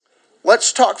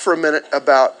let's talk for a minute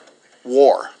about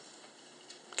war.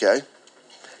 Okay?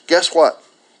 Guess what?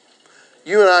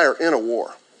 You and I are in a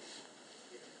war.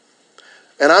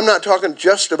 And I'm not talking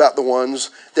just about the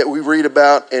ones that we read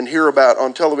about and hear about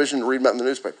on television and read about in the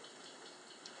newspaper.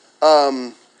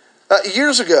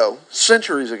 Years ago,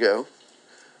 centuries ago,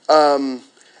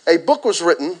 a book was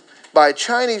written by a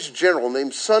Chinese general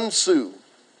named Sun Tzu.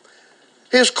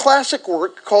 His classic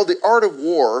work, called The Art of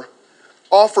War,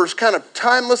 offers kind of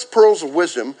timeless pearls of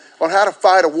wisdom on how to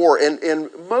fight a war. And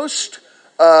most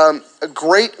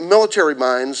great military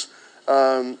minds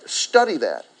study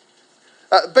that.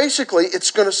 Basically,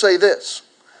 it's going to say this.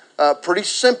 Pretty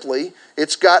simply,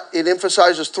 it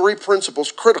emphasizes three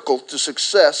principles critical to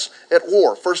success at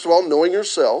war. First of all, knowing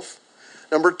yourself.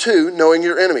 Number two, knowing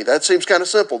your enemy. That seems kind of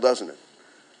simple, doesn't it?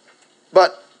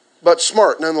 But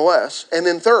smart nonetheless. And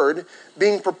then third,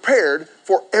 being prepared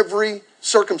for every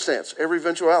circumstance, every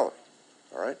eventuality.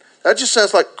 All right? That just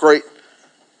sounds like great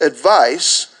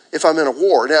advice if I'm in a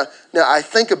war. Now I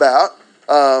think about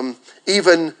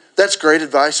even that's great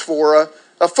advice for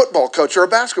a football coach or a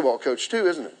basketball coach too,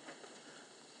 isn't it?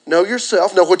 Know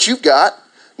yourself, know what you've got,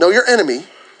 know your enemy,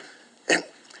 and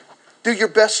do your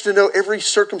best to know every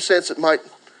circumstance that might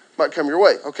come your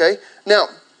way, okay? Now,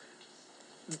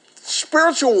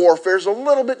 spiritual warfare is a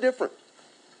little bit different.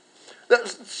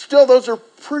 Still, those are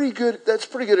pretty good, that's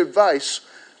pretty good advice,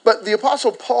 but the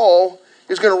Apostle Paul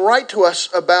is going to write to us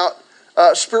about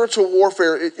spiritual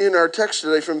warfare in our text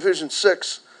today from Ephesians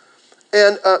 6,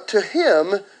 and to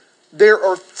him, there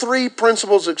are three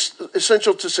principles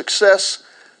essential to success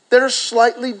that are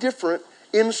slightly different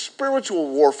in spiritual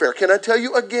warfare. Can I tell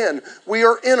you again, we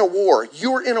are in a war.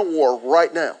 You're in a war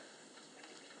right now.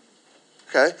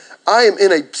 Okay? I am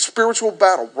in a spiritual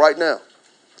battle right now.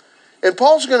 And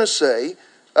Paul's going to say,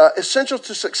 essential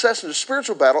to success in a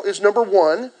spiritual battle is number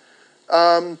one,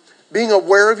 being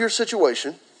aware of your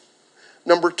situation.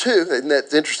 Number two, and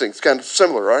that's interesting, it's kind of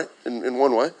similar, right, in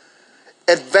one way.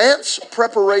 Advanced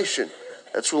preparation.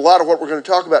 That's a lot of what we're going to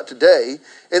talk about today.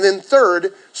 And then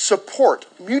third, support,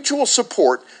 mutual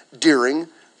support during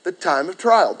the time of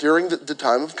trial, during the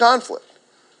time of conflict.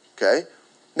 Okay?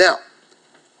 Now,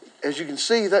 as you can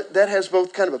see, that has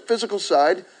both kind of a physical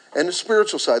side and a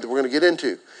spiritual side that we're going to get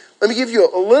into. Let me give you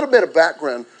a little bit of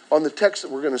background on the text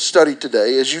that we're going to study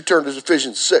today as you turn to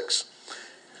Ephesians 6.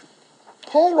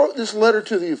 Paul wrote this letter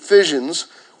to the Ephesians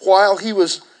while he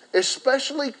was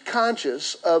especially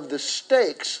conscious of the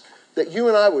stakes that you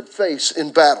and I would face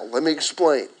in battle. Let me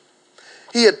explain.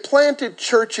 He had planted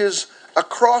churches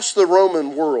across the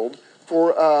Roman world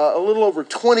for a little over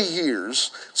 20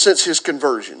 years since his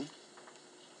conversion.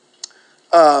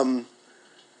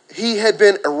 He had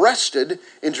been arrested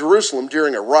in Jerusalem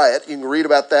during a riot. You can read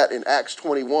about that in Acts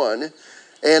 21.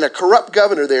 And a corrupt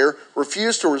governor there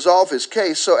refused to resolve his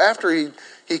case. So after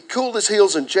he cooled his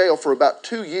heels in jail for about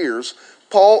 2 years,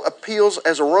 Paul appeals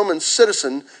as a Roman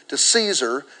citizen to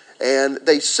Caesar, and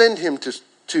they send him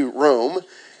to Rome.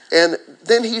 And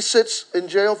then he sits in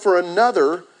jail for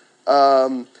another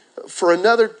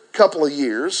couple of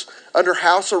years under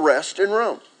house arrest in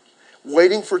Rome,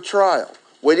 waiting for trial,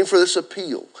 waiting for this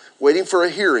appeal, waiting for a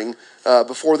hearing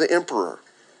before the emperor.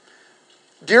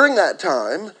 During that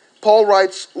time, Paul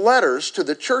writes letters to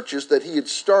the churches that he had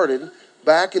started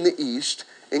back in the East,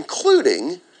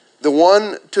 including the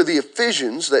one to the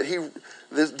Ephesians,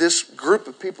 this group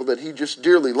of people that he just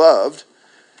dearly loved.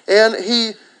 And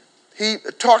he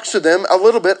talks to them a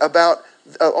lot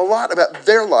about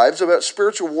their lives, about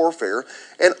spiritual warfare.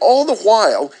 And all the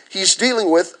while, he's dealing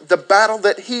with the battle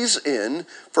that he's in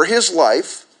for his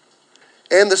life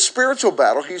and the spiritual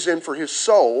battle he's in for his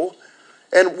soul.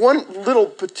 And one little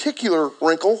particular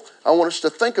wrinkle I want us to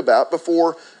think about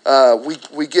before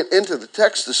we get into the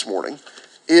text this morning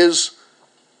is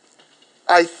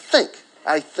I think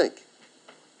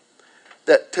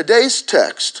that today's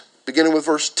text, beginning with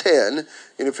verse 10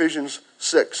 in Ephesians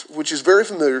 6, which is very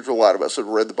familiar to a lot of us that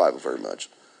have read the Bible very much,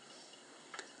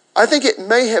 I think it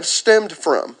may have stemmed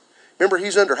from, remember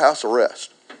he's under house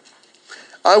arrest.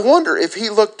 I wonder if he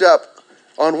looked up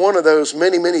on one of those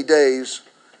many, many days,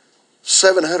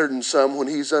 700 and some, when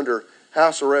he's under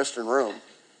house arrest in Rome,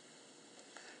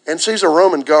 and sees a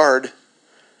Roman guard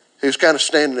who's kind of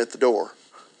standing at the door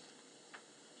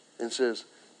and says,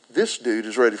 this dude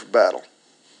is ready for battle.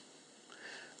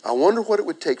 I wonder what it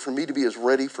would take for me to be as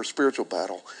ready for spiritual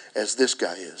battle as this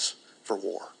guy is for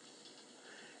war.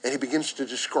 And he begins to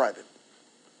describe it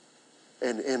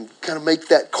and kind of make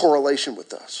that correlation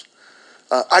with us.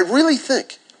 I really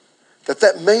think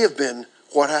that may have been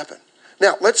what happened.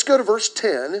 Now, let's go to verse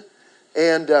 10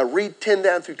 and read 10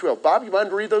 down through 12. Bob, you mind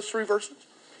to read those three verses?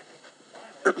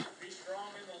 Be strong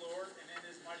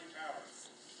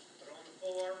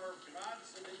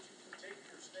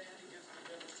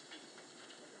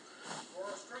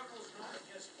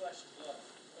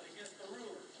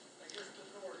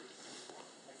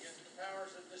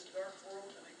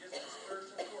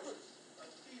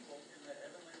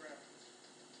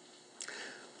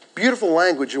beautiful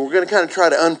language, and we're going to kind of try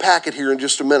to unpack it here in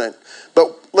just a minute.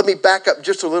 But let me back up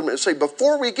just a little bit and say,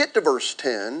 before we get to verse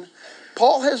 10,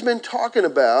 Paul has been talking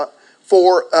about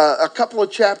for a couple of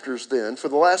chapters then, for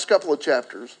the last couple of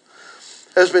chapters,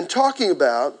 has been talking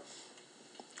about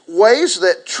ways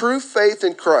that true faith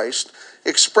in Christ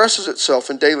expresses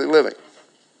itself in daily living.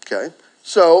 Okay?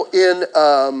 So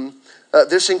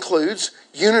this includes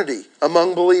unity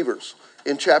among believers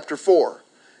in chapter 4.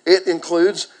 It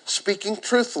includes speaking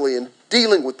truthfully and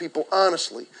dealing with people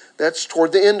honestly. That's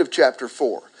toward the end of chapter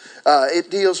 4.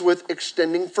 It deals with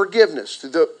extending forgiveness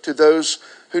to those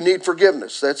who need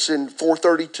forgiveness. That's in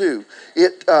 4:32.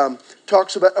 It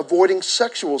talks about avoiding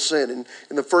sexual sin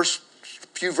in the first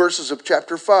few verses of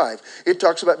chapter 5. It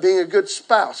talks about being a good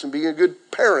spouse and being a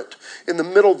good parent in the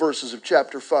middle verses of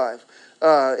chapter 5.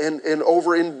 And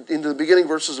over into the beginning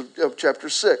verses of chapter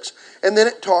 6. And then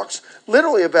it talks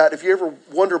literally about, if you ever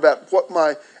wonder about what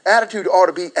my attitude ought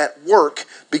to be at work,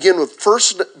 begin with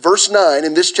verse 9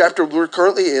 in this chapter we're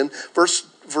currently in. Verse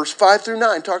 5 through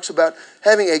 9 talks about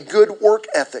having a good work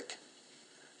ethic.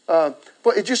 But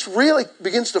it just really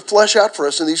begins to flesh out for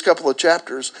us in these couple of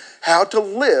chapters how to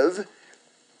live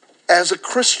as a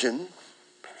Christian,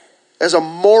 as a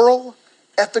moral,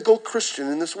 ethical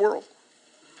Christian in this world.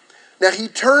 Now he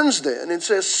turns then and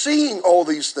says, seeing all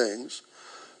these things,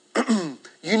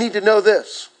 you need to know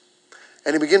this.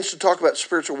 And he begins to talk about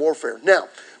spiritual warfare. Now,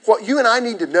 what you and I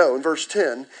need to know in verse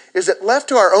 10 is that left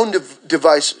to our own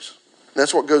devices, and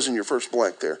that's what goes in your first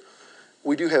blank there.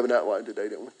 We do have an outline today,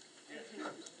 don't we?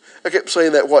 I kept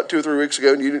saying that, 2 or 3 weeks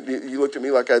ago, and you looked at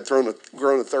me like I'd grown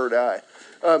a third eye,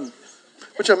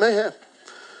 which I may have.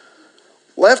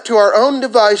 Left to our own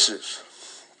devices,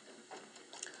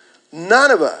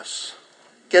 none of us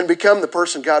can become the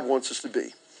person God wants us to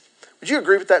be. Would you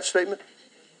agree with that statement?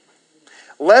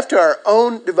 Left to our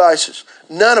own devices,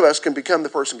 none of us can become the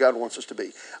person God wants us to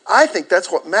be. I think that's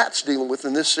what Matt's dealing with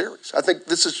in this series. I think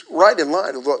this is right in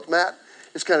line with what Matt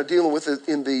is kind of dealing with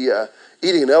in the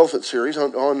Eating an Elephant series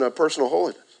on personal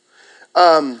holiness.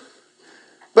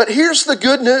 But here's the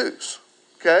good news,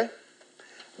 okay?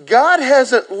 God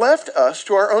hasn't left us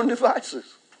to our own devices.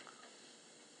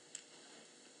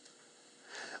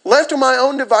 Left to my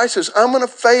own devices, I'm going to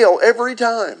fail every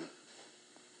time.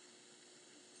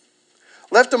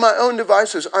 Left to my own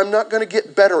devices, I'm not going to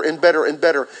get better and better and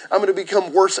better. I'm going to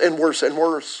become worse and worse and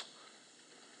worse.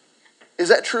 Is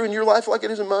that true in your life like it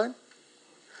is in mine?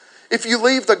 If you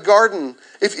leave the garden,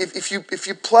 if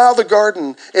you plow the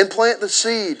garden and plant the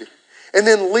seed and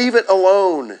then leave it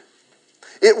alone,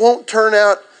 it won't turn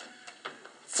out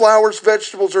flowers,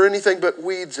 vegetables, or anything but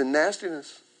weeds and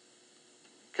nastiness.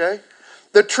 Okay?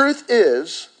 The truth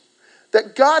is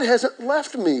that God hasn't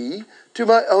left me to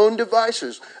my own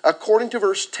devices. According to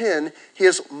verse 10,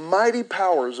 His mighty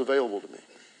power is available to me.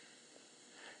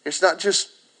 It's not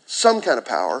just some kind of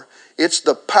power. It's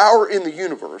the power in the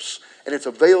universe, and it's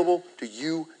available to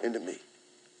you and to me.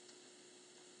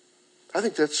 I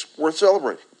think that's worth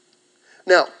celebrating.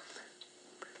 Now,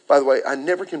 by the way, I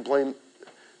never can blame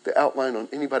the outline on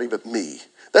anybody but me.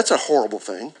 That's a horrible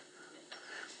thing.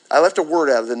 I left a word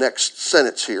out of the next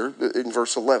sentence here in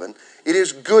verse 11. It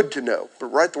is good to know, but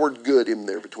write the word good in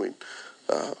there between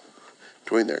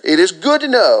there. It is good to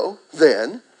know,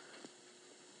 then,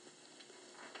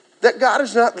 that God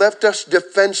has not left us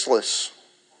defenseless.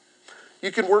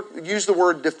 You can use the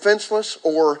word defenseless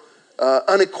or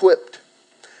unequipped.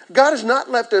 God has not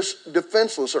left us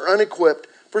defenseless or unequipped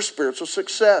for spiritual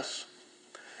success.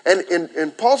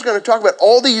 And Paul's going to talk about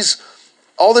all this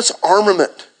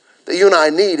armament that you and I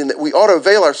need and that we ought to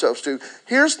avail ourselves to.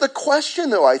 Here's the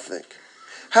question, though, I think.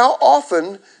 How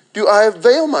often do I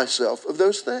avail myself of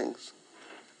those things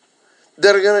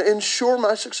that are going to ensure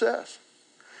my success?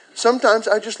 Sometimes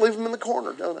I just leave them in the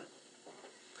corner, don't I?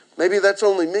 Maybe that's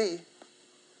only me.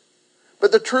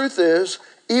 But the truth is,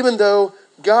 even though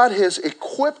God has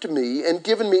equipped me and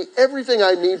given me everything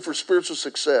I need for spiritual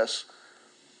success,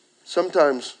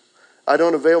 sometimes I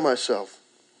don't avail myself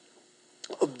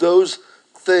of those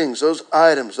things, those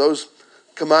items, those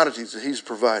commodities that He's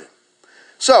provided.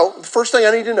 So, the first thing I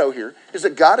need to know here is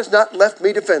that God has not left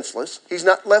me defenseless. He's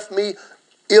not left me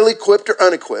ill-equipped or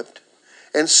unequipped.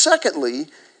 And secondly,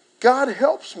 God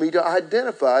helps me to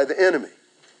identify the enemy.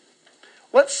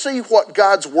 Let's see what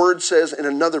God's Word says in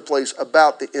another place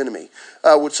about the enemy.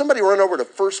 Would somebody run over to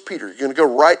 1 Peter? You're going to go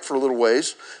right for a little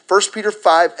ways. 1 Peter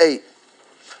 5:8.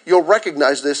 You'll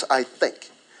recognize this, I think.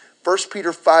 1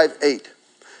 Peter 5:8.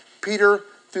 Peter,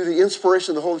 through the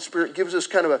inspiration of the Holy Spirit, gives us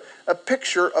kind of a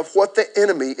picture of what the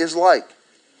enemy is like.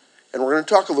 And we're going to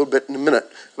talk a little bit in a minute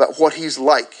about what he's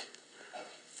like.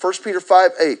 1 Peter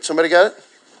 5:8. Somebody got it?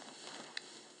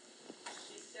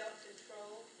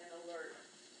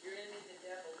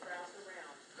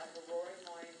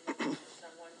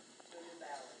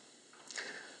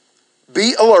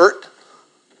 Be alert,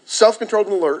 self-controlled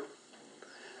and alert,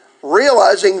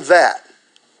 realizing that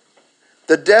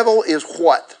the devil is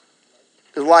what?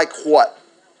 Is like what?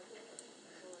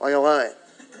 Like a lion.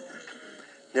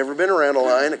 Never been around a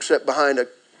lion except behind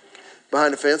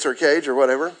a fence or a cage or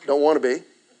whatever. Don't want to be.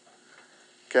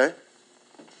 Okay?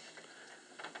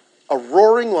 A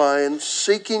roaring lion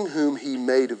seeking whom he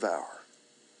may devour.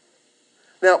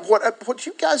 Now, what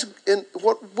you guys,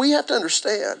 what we have to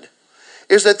understand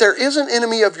is that there is an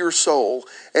enemy of your soul,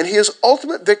 and his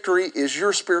ultimate victory is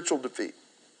your spiritual defeat.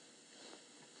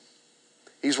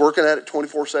 He's working at it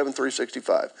 24/7,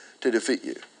 365 to defeat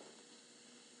you.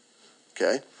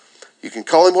 Okay? You can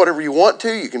call him whatever you want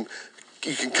to. You can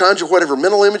conjure whatever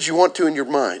mental image you want to in your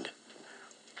mind.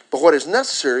 But what is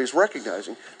necessary is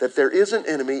recognizing that there is an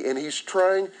enemy, and he's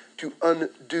trying to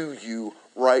undo you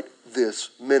right this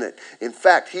minute. In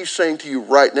fact, he's saying to you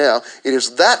right now, it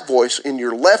is that voice in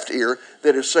your left ear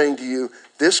that is saying to you,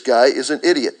 this guy is an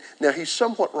idiot. Now, he's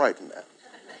somewhat right in that.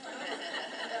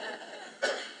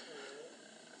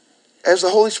 As the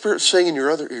Holy Spirit's saying in your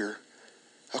other ear,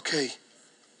 okay,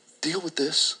 deal with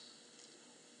this.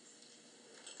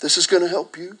 This is going to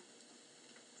help you.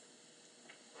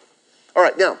 All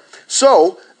right, now,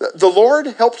 so the Lord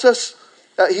helps us.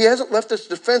 He hasn't left us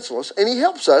defenseless, and he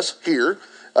helps us here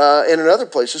and in other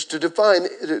places to kind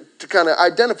of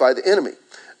identify the enemy.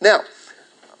 Now,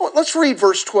 let's read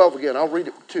verse 12 again. I'll read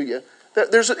it to you.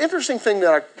 There's an interesting thing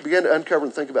that I began to uncover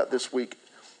and think about this week.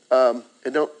 And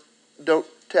don't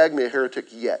tag me a heretic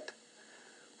yet.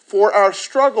 For our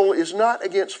struggle is not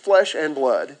against flesh and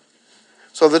blood.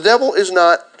 So the devil is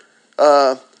not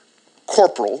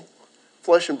corporal,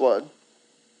 flesh and blood,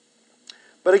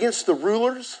 but against the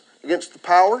rulers, against the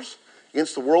powers,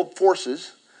 against the world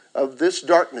forces of this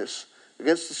darkness,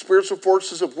 against the spiritual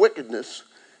forces of wickedness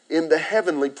in the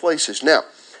heavenly places. Now,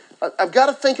 I've got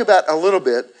to think about a little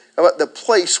bit about the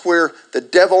place where the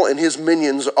devil and his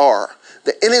minions are.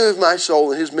 The enemy of my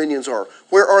soul and his minions are.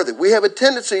 Where are they? We have a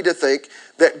tendency to think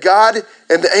that God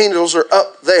and the angels are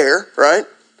up there, right?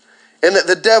 And that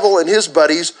the devil and his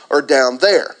buddies are down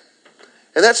there.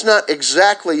 And that's not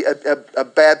exactly a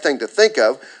bad thing to think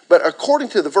of, but according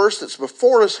to the verse that's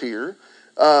before us here,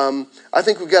 I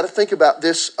think we've got to think about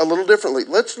this a little differently.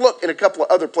 Let's look in a couple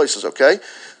of other places, okay?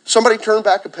 Somebody turn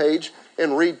back a page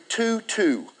and read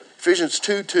 2:2, Ephesians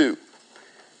 2:2.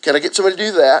 Can I get somebody to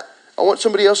do that? I want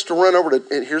somebody else to run over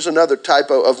to, and here's another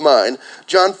typo of mine,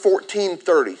 John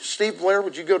 14:30. Steve Blair,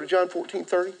 would you go to John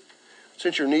 14:30?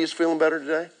 Since your knee is feeling better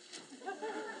today?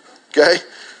 Okay?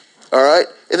 All right?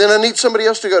 And then I need somebody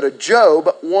else to go to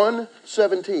Job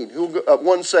 1:17.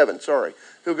 1:7, sorry.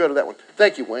 Who'll go to that one?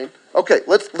 Thank you, Wayne. Okay,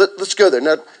 let's go there.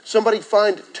 Now, somebody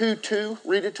find 2:2.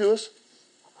 Read it to us.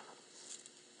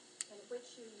 In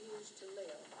which you used to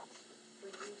live,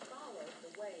 when you followed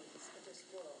the ways of this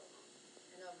world,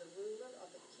 and of the ruler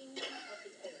of the kingdom of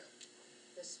the air,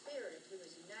 the spirit who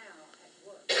is now at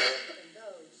work in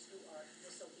those who are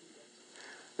disobedient.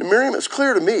 Now, Miriam, it's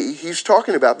clear to me he's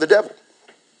talking about the devil.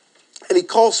 And he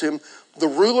calls him the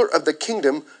ruler of the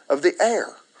kingdom of the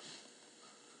air.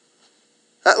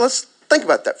 Now, let's think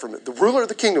about that for a minute. The ruler of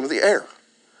the kingdom of the air.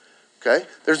 Okay?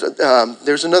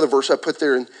 There's another verse I put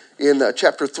there in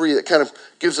chapter 3 that kind of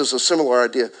gives us a similar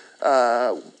idea.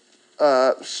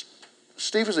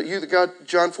 Steve, is it you that got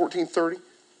John 14:30?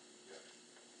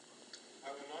 I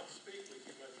will not speak with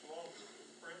you much longer.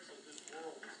 The prince of this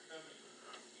world is coming.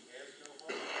 He has no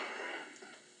hope.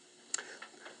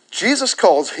 Jesus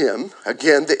calls him,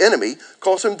 again, the enemy,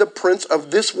 calls him the prince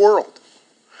of this world.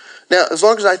 Now, as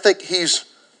long as I think he's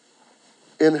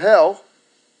in hell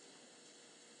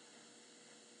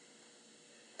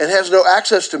and has no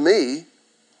access to me,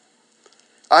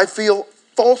 I feel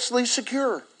falsely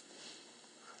secure.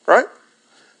 Right?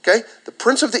 Okay? The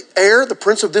prince of the air, the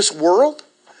prince of this world.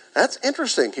 That's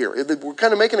interesting here. We're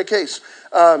kind of making a case.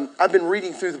 I've been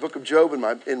reading through the book of Job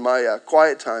in my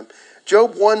quiet time.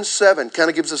 Job 1:7 kind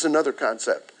of gives us another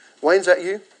concept. Wayne, is that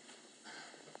you? The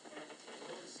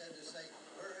Lord said to Satan,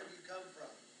 "Where have you come from?"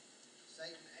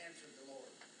 Satan answered the Lord,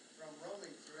 "From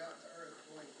roaming throughout the earth,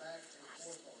 going back and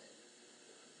forth on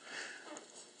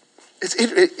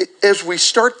it." As we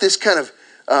start this kind of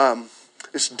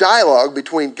this dialogue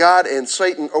between God and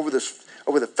Satan over the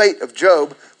fate of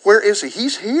Job, where is he?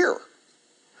 He's here.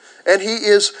 And he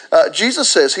is, Jesus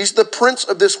says, he's the prince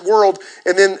of this world.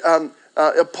 And then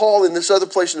Paul in this other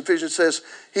place in Ephesians says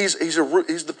he's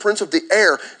the prince of the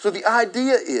air. So the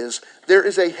idea is there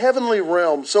is a heavenly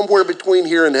realm somewhere between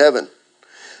here and heaven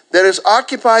that is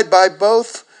occupied by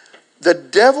both the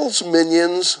devil's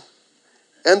minions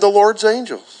and the Lord's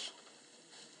angels.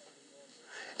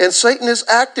 And Satan is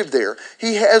active there.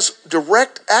 He has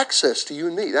direct access to you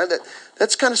and me.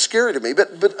 That's kind of scary to me, but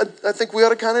I think we ought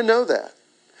to kind of know that.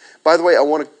 By the way, I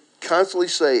want to constantly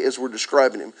say, as we're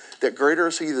describing him, that greater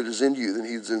is he that is in you than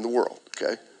he is in the world,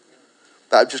 okay?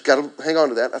 I've just got to hang on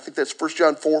to that. I think that's 1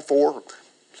 John 4:4,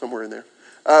 somewhere in there.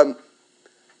 I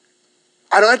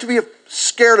don't have to be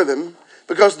scared of him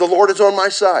because the Lord is on my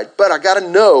side, but I got to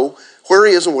know where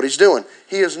he is and what he's doing.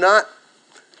 He is not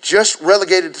just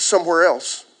relegated to somewhere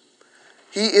else.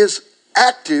 He is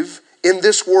active in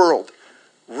this world.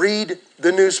 Read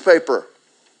the newspaper.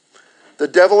 The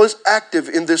devil is active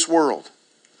in this world.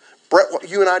 Brett, what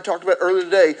you and I talked about earlier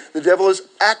today, the devil is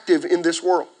active in this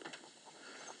world.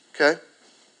 Okay?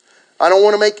 I don't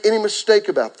want to make any mistake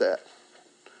about that.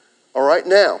 All right,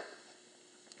 now,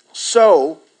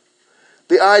 so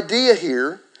the idea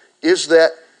here is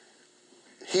that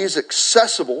he's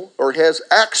accessible or has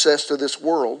access to this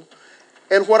world.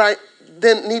 And what I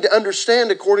then need to understand,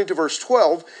 according to verse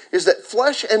 12, is that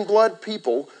flesh and blood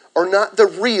people are not the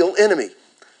real enemy.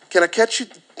 Can I catch you?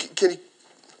 Can you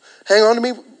hang on to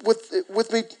me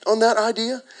with me on that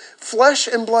idea? Flesh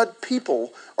and blood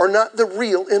people are not the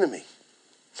real enemy.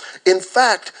 In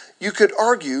fact, you could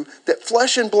argue that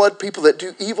flesh and blood people that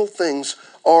do evil things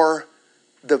are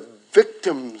the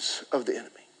victims of the enemy.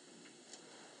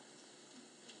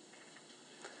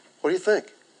 What do you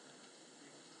think?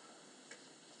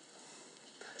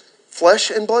 Flesh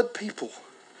and blood people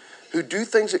who do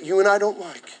things that you and I don't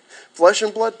like. Flesh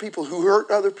and blood people who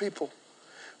hurt other people.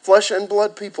 Flesh and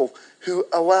blood people who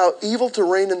allow evil to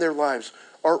reign in their lives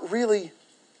are really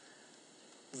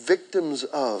victims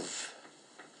of,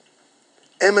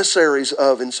 emissaries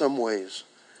of, in some ways,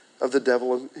 of the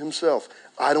devil himself.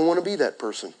 I don't want to be that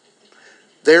person.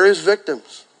 There is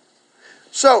victims.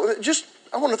 So,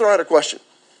 I want to throw out a question.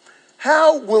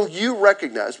 How will you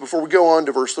recognize, before we go on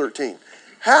to verse 13,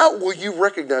 how will you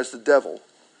recognize the devil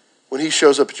when he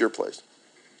shows up at your place?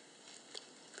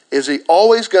 Is he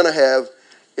always going to have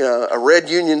a red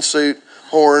union suit,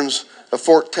 horns, a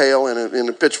forked tail, and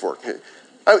a pitchfork?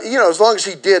 As long as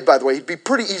he did, by the way, he'd be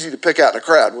pretty easy to pick out in a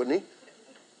crowd, wouldn't he?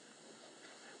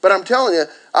 But I'm telling you,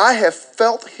 I have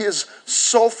felt his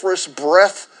sulfurous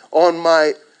breath on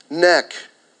my neck.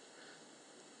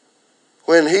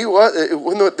 There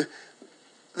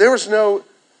was no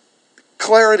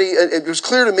clarity. It was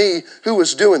clear to me who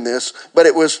was doing this, but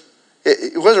it wasn't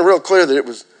real clear that it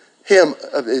was him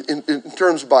in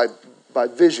terms by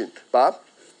vision. Bob? In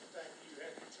fact, you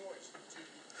had the choice to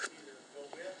either go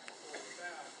with or without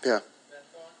Yeah. that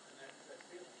thought and that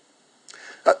feeling.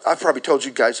 I've probably told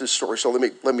you guys this story, so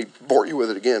let me bore you with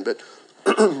it again. But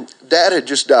Dad had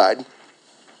just died.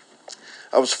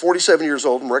 I was 47 years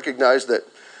old and recognized that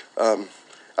I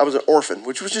was an orphan,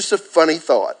 which was just a funny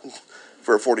thought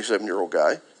for a 47-year-old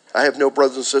guy. I have no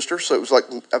brothers and sisters, so it was like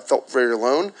I felt very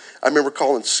alone. I remember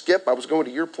calling Skip. I was going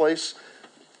to your place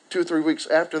 2 or 3 weeks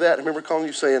after that. I remember calling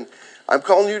you saying, I'm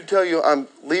calling you to tell you I'm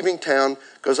leaving town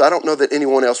because I don't know that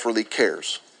anyone else really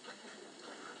cares.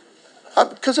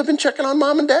 Because I've been checking on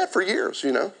Mom and Dad for years,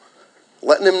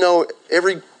 letting them know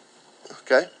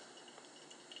okay?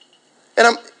 And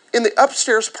I'm in the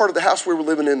upstairs part of the house we were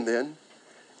living in then,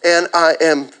 and I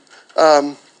am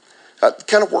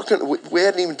kind of working. We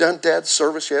hadn't even done Dad's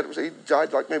service yet. He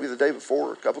died like maybe the day before,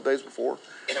 or a couple of days before.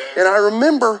 And I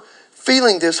remember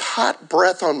feeling this hot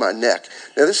breath on my neck.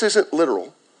 Now, this isn't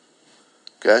literal,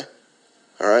 okay?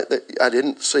 All right? I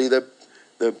didn't see the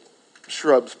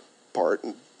shrubs part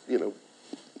and,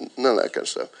 none of that kind of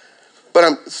stuff. But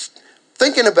I'm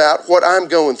thinking about what I'm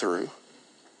going through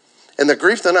and the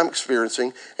grief that I'm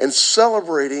experiencing and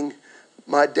celebrating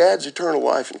my dad's eternal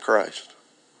life in Christ.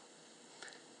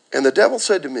 And the devil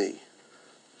said to me,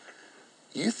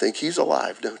 you think he's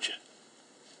alive, don't you?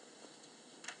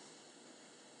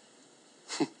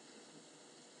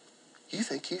 You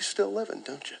think he's still living,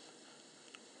 don't you?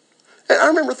 And I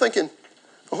remember thinking,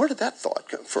 well, where did that thought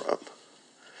come from?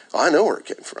 Oh, I know where it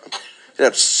came from. It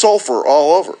had sulfur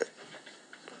all over it.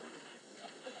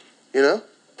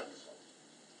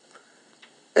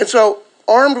 And so,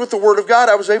 armed with the Word of God,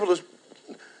 I was able to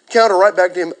counter right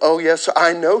back to him, oh, yes,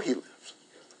 I know he lives.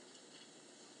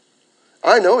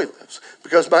 I know he lives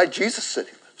because my Jesus said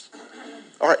he lives.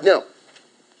 All right, now,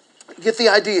 get the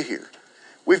idea here.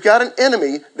 We've got an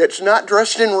enemy that's not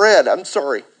dressed in red. I'm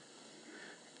sorry.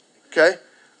 Okay?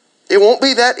 It won't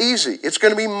be that easy. It's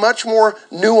going to be much more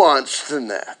nuanced than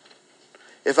that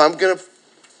if I'm going to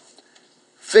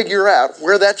figure out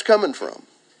where that's coming from.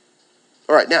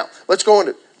 All right, now, let's go on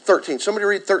to 13. Somebody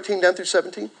read 13 down through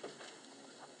 17.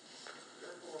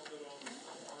 Therefore, put on the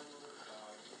armor of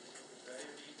God, the day of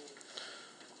evil,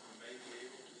 you may be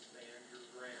able to stand your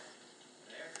ground.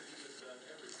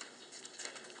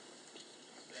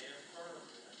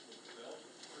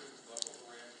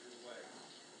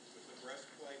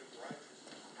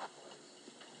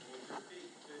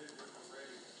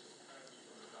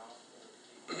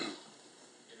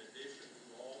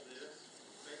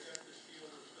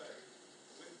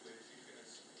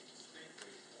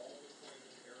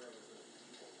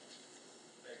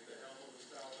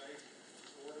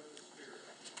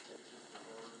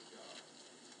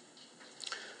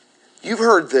 you've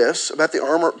heard this about the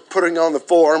armor, putting on the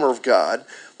full armor of God.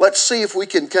 Let's see if we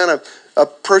can kind of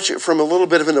approach it from a little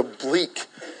bit of an oblique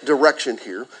direction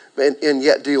here and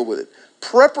yet deal with it.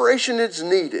 Preparation is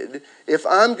needed if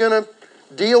I'm going to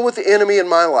deal with the enemy in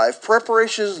my life.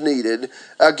 Preparation is needed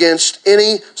against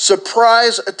any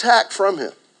surprise attack from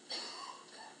him.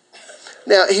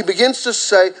 Now, he begins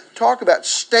to talk about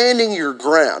standing your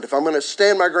ground, if I'm going to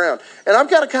stand my ground. And I've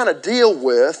got to kind of deal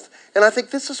with, and I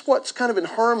think this is what's kind of in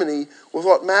harmony with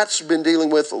what Matt's been dealing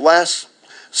with last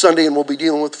Sunday and we'll be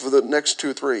dealing with for the next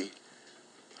 2 or 3.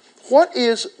 What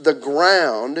is the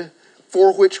ground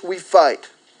for which we fight?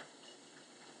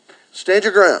 Stand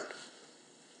your ground.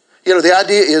 You know, the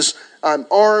idea is I'm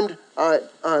armed,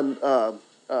 I'm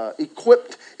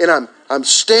equipped, and I'm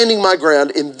standing my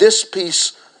ground in this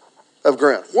piece of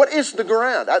ground. What is the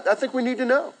ground? I think we need to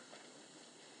know.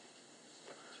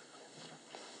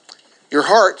 Your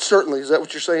heart, certainly. Is that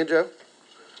what you're saying, Joe?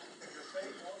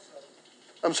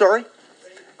 I'm sorry?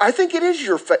 I think it is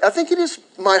your faith. I think it is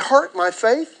my heart, my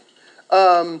faith.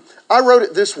 I wrote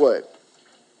it this way.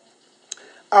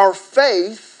 Our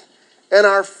faith and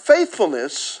our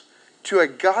faithfulness to a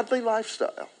godly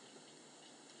lifestyle.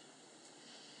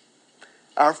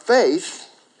 Our faith,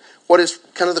 what is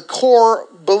kind of the core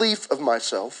belief of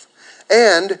myself,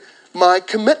 and my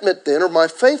commitment then, or my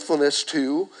faithfulness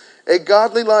to a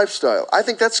godly lifestyle. I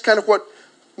think that's kind of what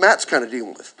Matt's kind of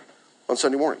dealing with on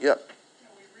Sunday morning. Yeah.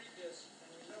 We read this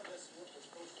and we know this is what we're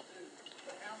supposed to do,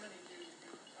 but how many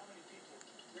people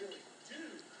really do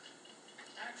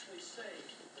actually say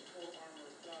the full armor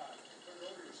of God? Put it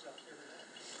over yourself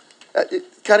every day.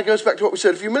 It kind of goes back to what we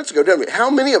said a few minutes ago, doesn't we?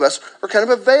 How many of us are kind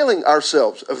of availing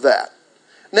ourselves of that?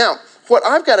 Now, what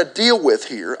I've got to deal with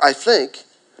here, I think,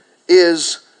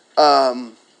 is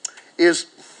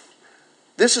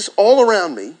this is all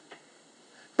around me.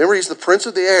 Remember, he's the prince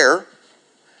of the air,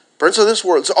 prince of this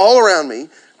world. It's all around me,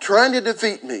 trying to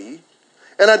defeat me,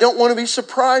 and I don't want to be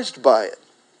surprised by it.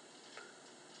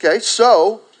 Okay,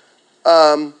 so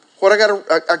what I got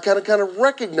to kind of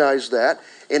recognize that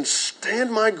and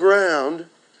stand my ground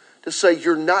to say,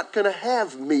 you're not going to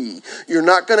have me. You're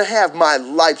not going to have my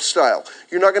lifestyle.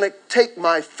 You're not going to take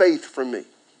my faith from me.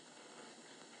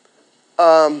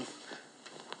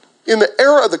 In the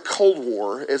era of the Cold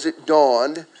War, as it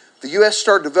dawned, the U.S.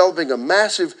 started developing a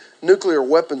massive nuclear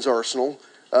weapons arsenal.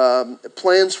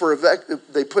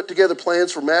 They put together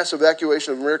plans for mass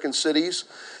evacuation of American cities.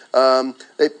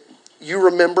 You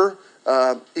remember,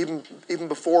 even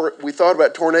before we thought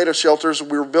about tornado shelters,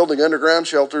 we were building underground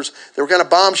shelters. They were kind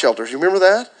of bomb shelters. You remember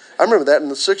that? I remember that in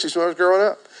the 60s when I was growing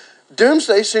up.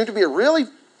 Doomsday seemed to be a really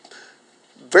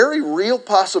very real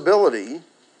possibility.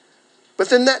 But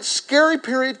then that scary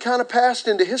period kind of passed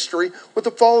into history with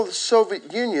the fall of the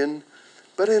Soviet Union.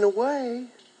 But in a way,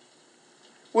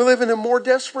 we live in a more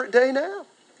desperate day now.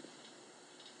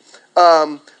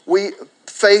 We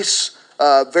face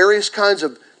various kinds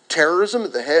of terrorism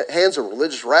at the hands of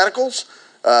religious radicals,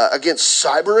 against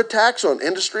cyber attacks on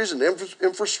industries and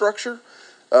infrastructure,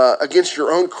 against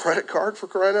your own credit card, for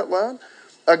crying out loud,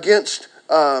 against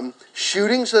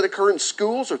shootings that occur in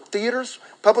schools or theaters,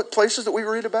 public places that we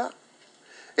read about.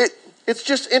 It's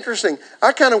just interesting.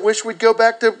 I kind of wish we'd go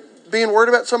back to being worried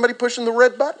about somebody pushing the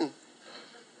red button.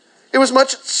 It was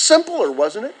much simpler,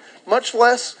 wasn't it? Much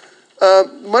less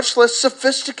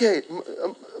sophisticated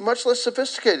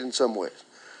in some ways.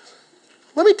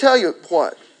 Let me tell you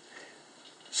what.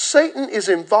 Satan is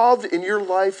involved in your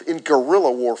life in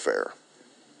guerrilla warfare.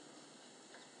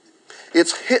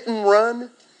 It's hit and run,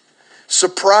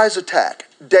 surprise attack,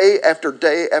 day after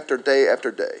day after day after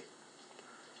day.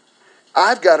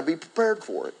 I've got to be prepared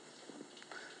for it,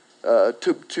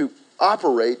 to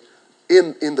operate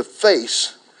in the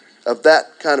face of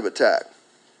that kind of attack.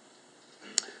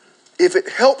 If it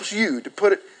helps you to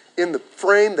put it in the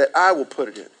frame that I will put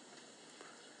it in,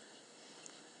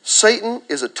 Satan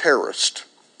is a terrorist,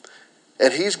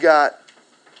 and he's got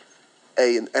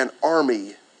an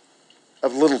army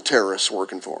of little terrorists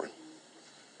working for him.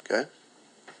 Okay?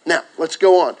 Now, let's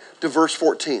go on to verse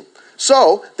 14.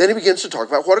 So, then he begins to talk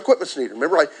about what equipment's needed.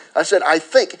 Remember, I said, I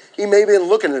think he may have been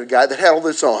looking at a guy that had all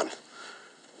this on.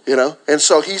 You know? And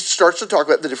so he starts to talk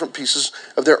about the different pieces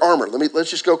of their armor.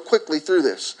 Let's just go quickly through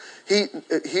this.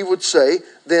 He would say,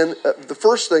 then, the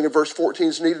first thing in verse 14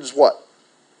 is needed is what?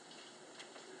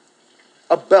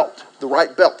 A belt, the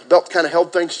right belt. The belt kind of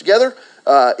held things together.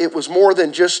 It was more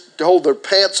than just to hold their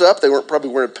pants up. They weren't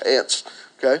probably wearing pants.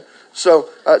 Okay? So,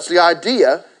 it's the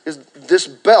idea is this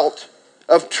belt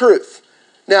of truth.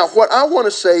 Now, what I want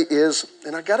to say is,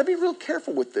 and I got to be real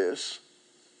careful with this,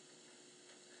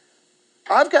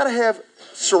 I've got to have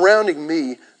surrounding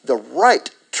me the right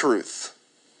truth.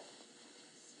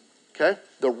 Okay?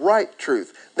 The right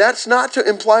truth. That's not to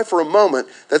imply for a moment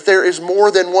that there is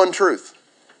more than one truth.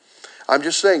 I'm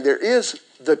just saying there is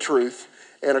the truth,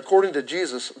 and according to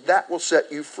Jesus, that will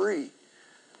set you free.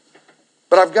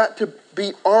 But I've got to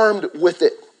be armed with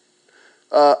it.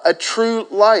 A true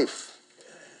life.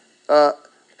 How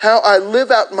I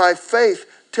live out my faith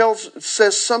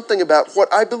says something about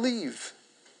what I believe.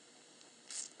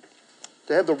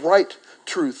 To have the right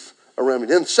truth around me.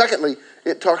 Then secondly,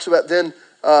 it talks about then,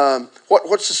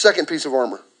 what's the second piece of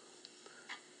armor?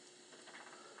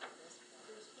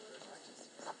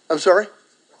 I'm sorry?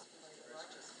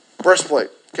 Breastplate.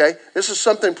 Okay? This is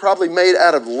something probably made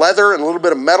out of leather and a little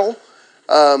bit of metal.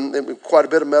 Quite a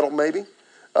bit of metal maybe.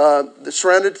 That's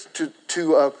surrounded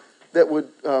that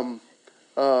would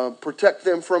protect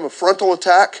them from a frontal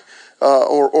attack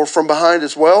or from behind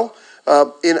as well.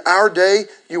 In our day,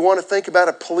 you want to think about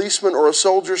a policeman or a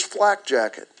soldier's flak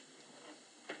jacket.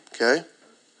 Okay?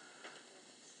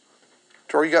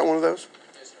 Troy, you got one of those?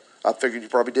 Yes, sir. I figured you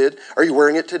probably did. Are you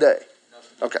wearing it today?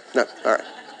 No. Okay. No. All right.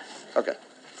 Okay.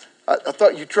 I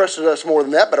thought you trusted us more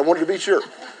than that, but I wanted to be sure.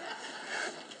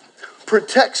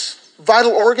 Protects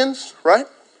vital organs, right?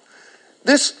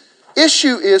 This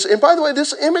issue is, and by the way,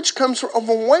 this image comes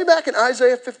from way back in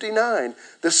Isaiah 59.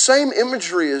 The same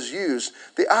imagery is used.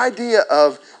 The idea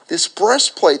of this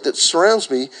breastplate that surrounds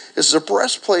me is a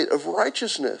breastplate of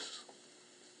righteousness.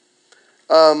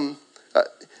 And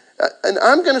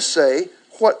I'm going to say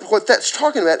what that's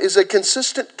talking about is a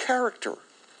consistent character.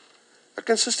 A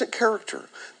consistent character.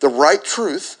 The right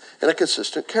truth and a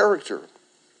consistent character.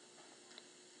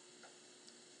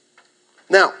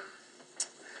 Now,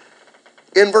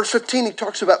 in verse 15, he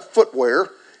talks about footwear,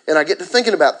 and I get to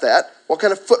thinking about that. What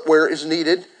kind of footwear is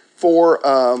needed for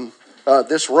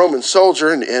this Roman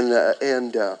soldier and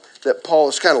that Paul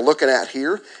is kind of looking at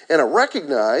here? And I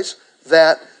recognize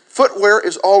that footwear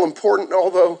is all important,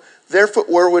 although their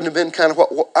footwear wouldn't have been kind of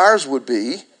what ours would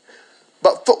be.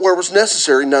 But footwear was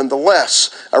necessary nonetheless.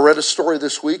 I read a story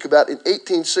this week about in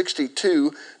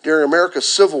 1862, during America's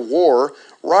Civil War,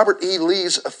 Robert E.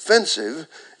 Lee's offensive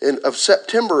of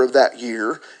September of that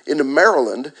year into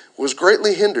Maryland was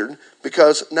greatly hindered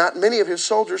because not many of his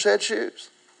soldiers had shoes.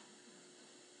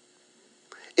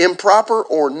 Improper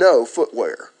or no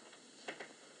footwear.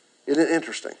 Isn't it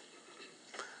interesting?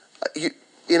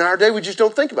 In our day, we just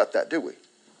don't think about that, do we?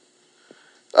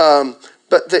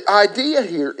 But the idea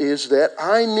here is that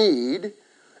I need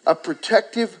a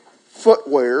protective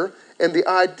footwear, and the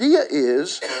idea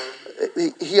is,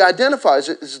 he identifies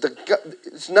it as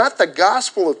it's not the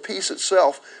gospel of peace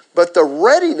itself, but the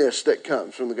readiness that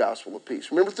comes from the gospel of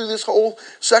peace. Remember, through this whole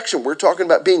section, we're talking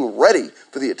about being ready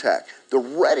for the attack. The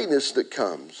readiness that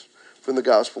comes from the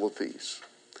gospel of peace.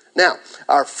 Now,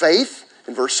 our faith,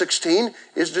 in verse 16,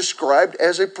 is described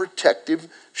as a protective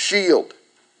shield.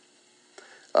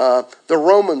 The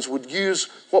Romans would use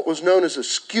what was known as a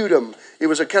scutum. It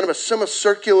was a kind of a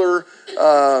semicircular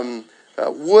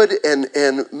wood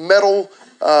and metal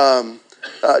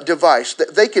device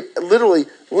that they could literally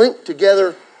link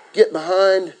together, get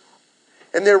behind,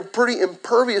 and they're pretty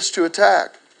impervious to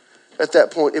attack at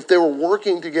that point if they were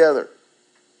working together.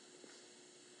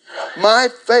 My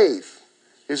faith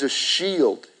is a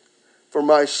shield for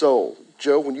my soul.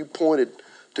 Joe, when you pointed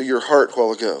to your heart a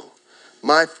while ago,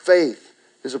 my faith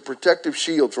is a protective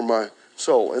shield for my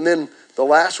soul. And then the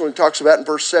last one he talks about in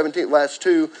verse 17, last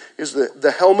two, is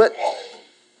the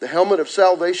helmet of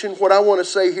salvation. What I want to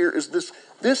say here is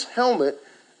this helmet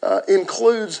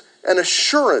includes an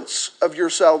assurance of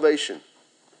your salvation.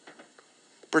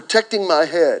 Protecting my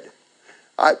head.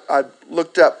 I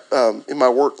looked up in my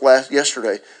work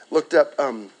yesterday, looked up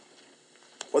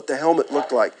what the helmet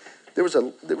looked like. There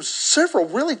was several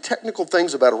really technical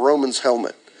things about a Roman's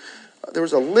helmet. There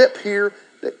was a lip here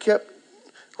that kept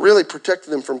really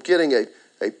protecting them from getting a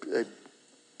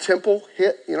temple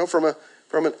hit, from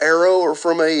an arrow or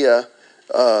from a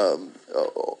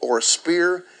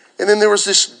spear. And then there was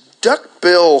this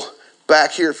duckbill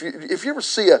back here. If you ever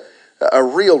see a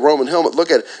real Roman helmet,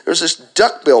 look at it. There's this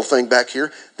duckbill thing back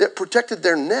here that protected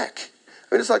their neck.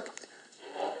 I mean, it's like,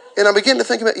 and I began to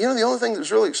think about, the only thing that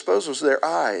was really exposed was their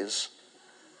eyes.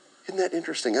 Isn't that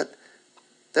interesting?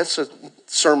 That's a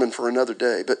sermon for another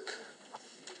day, but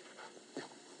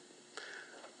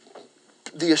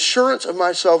the assurance of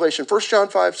my salvation. 1 John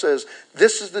 5 says,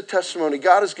 this is the testimony.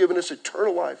 God has given us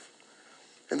eternal life,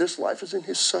 and this life is in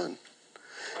his Son.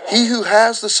 He who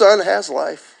has the Son has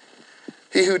life.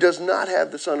 He who does not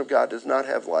have the Son of God does not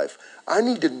have life. I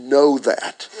need to know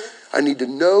that. I need to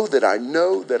know that I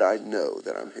know that I know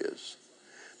that I'm his.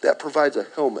 That provides a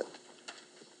helmet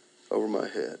over my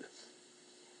head.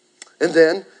 And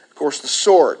then, of course, the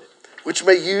sword, which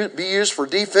may be used for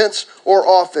defense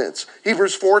or offense.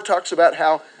 Hebrews 4 talks about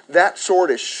how that sword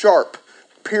is sharp,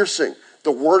 piercing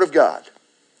the Word of God.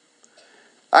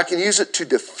 I can use it to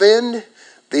defend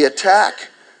the attack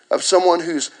of someone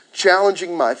who's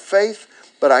challenging my faith,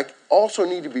 but I also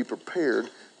need to be prepared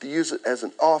to use it as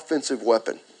an offensive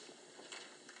weapon,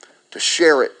 to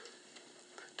share it,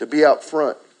 to be out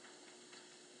front.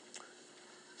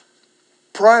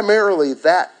 Primarily,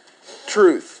 that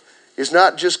truth is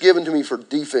not just given to me for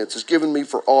defense, it's given me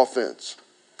for offense.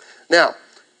 Now,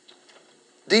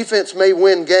 defense may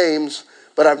win games,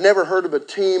 but I've never heard of a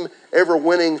team ever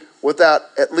winning without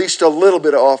at least a little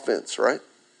bit of offense, right?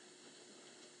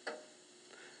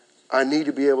 I need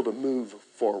to be able to move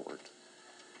forward.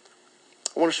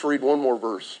 I want us to read one more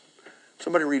verse.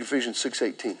 Somebody read Ephesians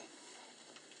 6:18.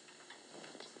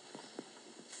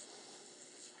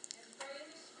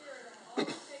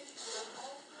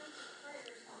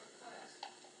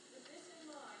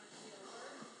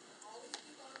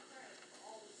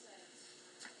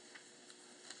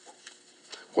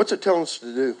 What's it telling us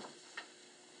to do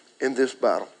in this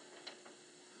battle?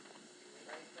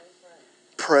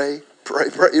 Pray, pray,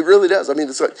 pray. It really does. I mean,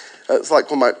 it's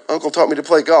like when my uncle taught me to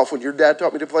play golf. When your dad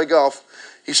taught me to play golf,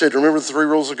 he said, remember the 3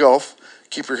 rules of golf.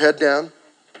 Keep your head down.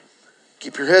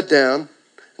 Keep your head down.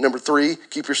 Number 3,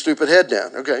 keep your stupid head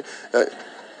down. Okay.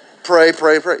 Pray,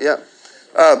 pray, pray. Yeah.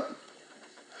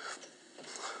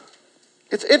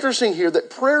 It's interesting here that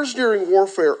prayers during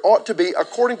warfare ought to be,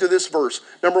 according to this verse,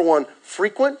 number 1,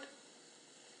 frequent.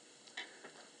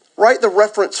 Write the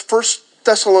reference 1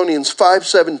 Thessalonians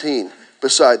 5:17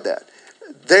 beside that.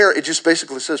 There it just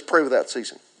basically says pray without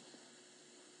ceasing.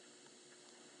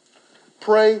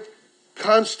 Pray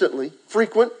constantly,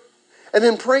 frequent, and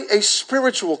then pray a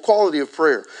spiritual quality of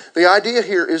prayer. The idea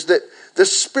here is that the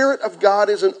Spirit of God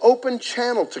is an open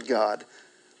channel to God,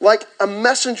 like a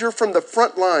messenger from the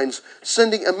front lines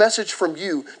sending a message from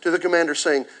you to the commander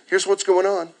saying, here's what's going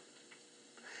on.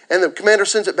 And the commander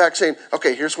sends it back saying,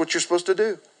 okay, here's what you're supposed to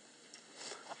do.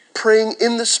 Praying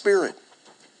in the Spirit.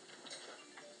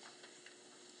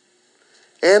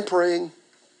 And praying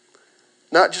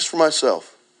not just for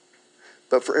myself,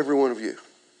 but for every one of you.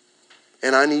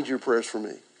 And I need your prayers for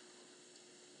me.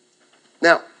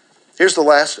 Now, here's the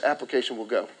last application we'll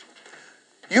go.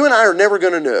 You and I are never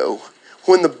going to know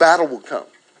when the battle will come.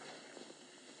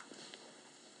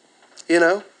 You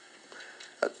know,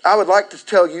 I would like to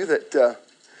tell you that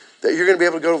you're going to be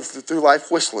able to go through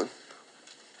life whistling.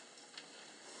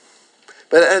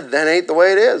 But that ain't the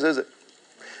way it is it?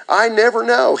 I never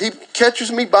know. He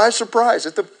catches me by surprise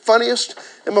at the funniest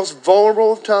and most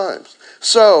vulnerable of times.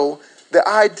 So the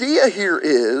idea here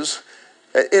is,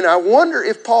 and I wonder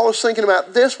if Paul is thinking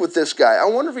about this with this guy. I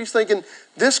wonder if he's thinking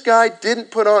this guy didn't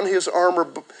put on his armor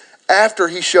after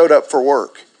he showed up for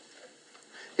work.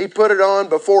 He put it on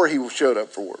before he showed up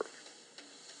for work.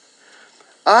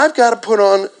 I've got to put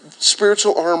on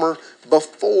spiritual armor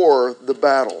before the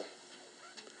battle.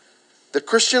 The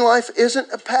Christian life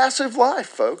isn't a passive life,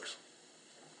 folks.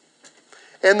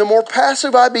 And the more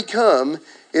passive I become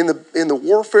in the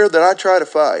warfare that I try to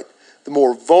fight, the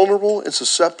more vulnerable and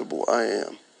susceptible I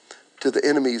am to the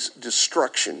enemy's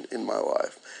destruction in my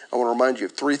life. I want to remind you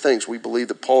of 3 things we believe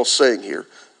that Paul's saying here.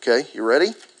 Okay, you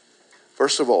ready?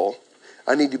 First of all,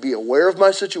 I need to be aware of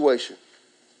my situation.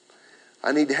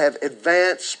 I need to have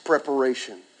advanced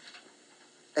preparation.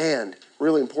 And,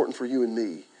 really important for you and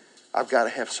me, I've got to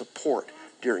have support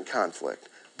during conflict.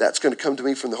 That's going to come to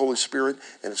me from the Holy Spirit,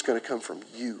 and it's going to come from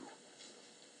you.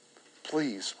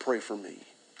 Please pray for me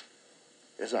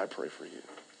as I pray for you.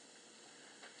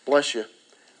 Bless you.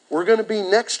 We're going to be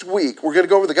next week, we're going to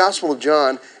go over the Gospel of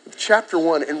John, chapter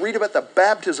 1, and read about the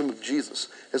baptism of Jesus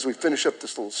as we finish up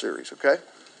this little series, okay?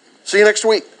 See you next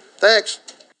week. Thanks.